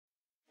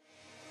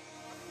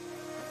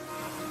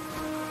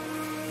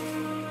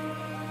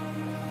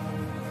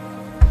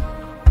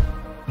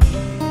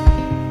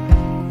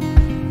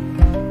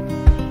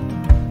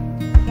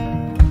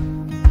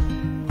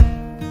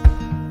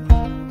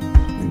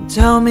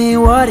Tell me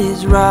what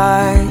is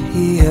right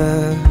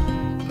here.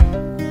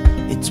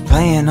 It's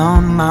playing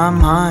on my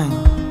mind.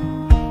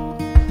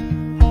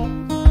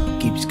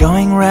 Keeps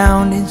going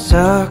round in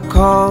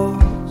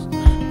circles.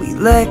 We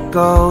let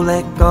go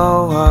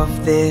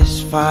of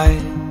this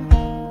fight.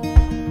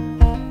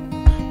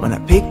 When I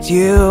picked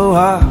you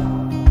up,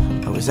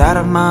 I was out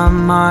of my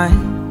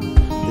mind.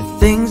 The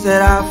things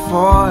that I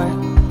fought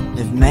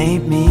have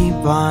made me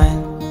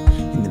blind.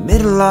 In the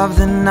middle of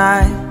the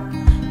night,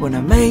 when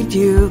I made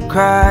you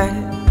cry,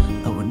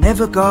 I will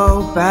never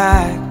go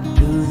back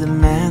to the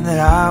man that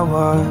I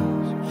was.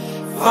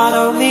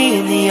 Follow me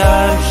in the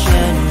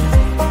ocean.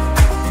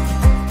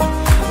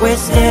 We're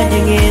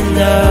standing in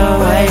the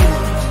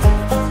waves.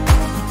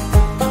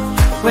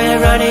 We're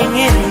running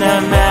in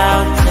the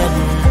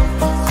mountains.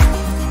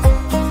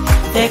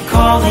 They're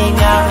calling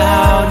out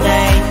our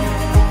names.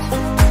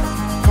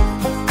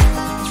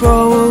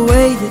 Throw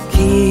away the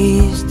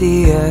keys,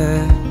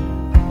 dear.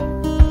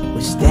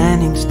 We're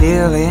standing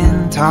still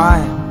in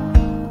time.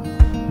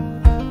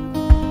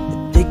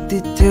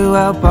 Addicted to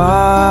our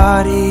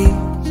bodies.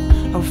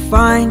 I'll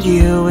find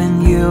you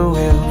and you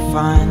will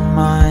find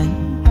mine.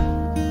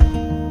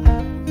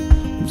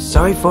 I'm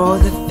sorry for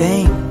the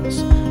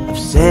things I've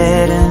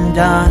said and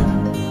done.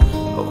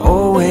 I'll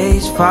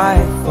always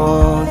fight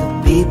for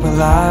the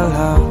people I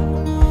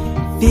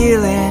love.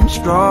 Feeling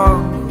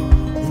stronger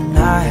than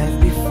I have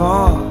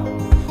before.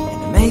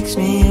 It makes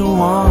me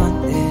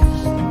want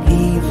this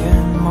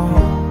even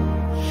more.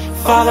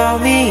 Follow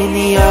me in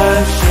the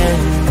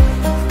ocean.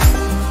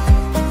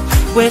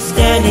 We're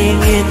standing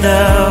in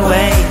the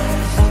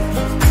waves.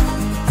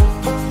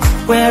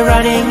 We're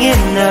running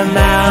in the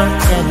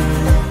mountains.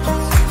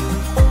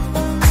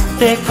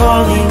 They're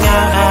calling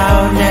out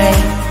our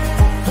name.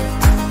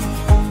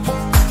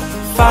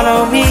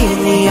 Follow me in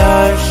the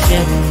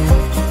ocean.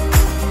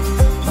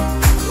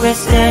 We're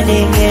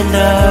standing in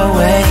the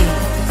waves.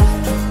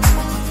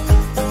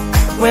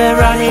 We're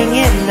running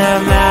in the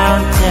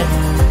mountains.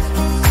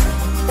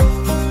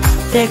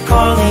 They're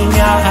calling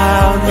out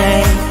our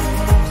name.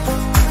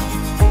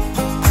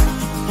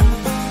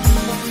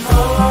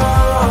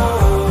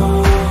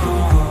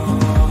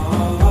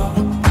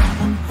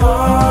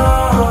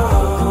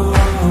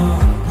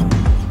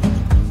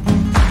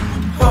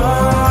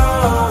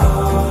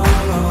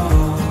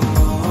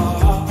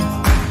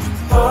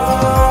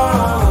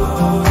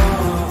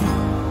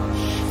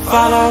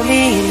 Follow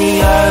me in the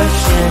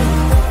ocean.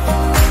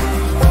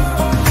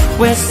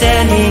 We're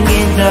standing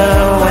in the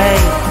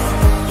waves.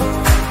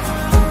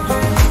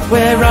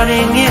 We're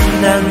running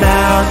in the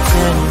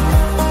mountains.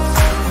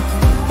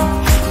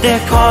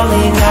 They're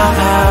calling out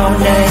our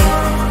name.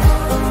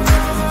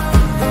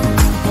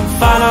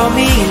 Follow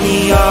me in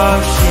the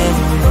ocean.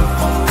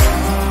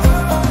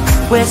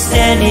 We're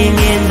standing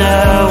in the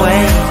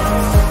waves.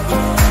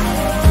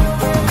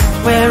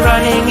 We're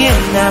running in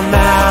the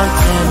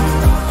mountains.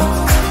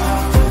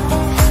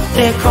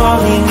 They're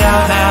calling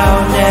out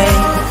our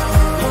name.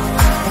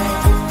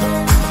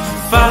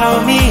 Follow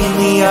me in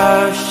the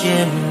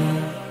ocean.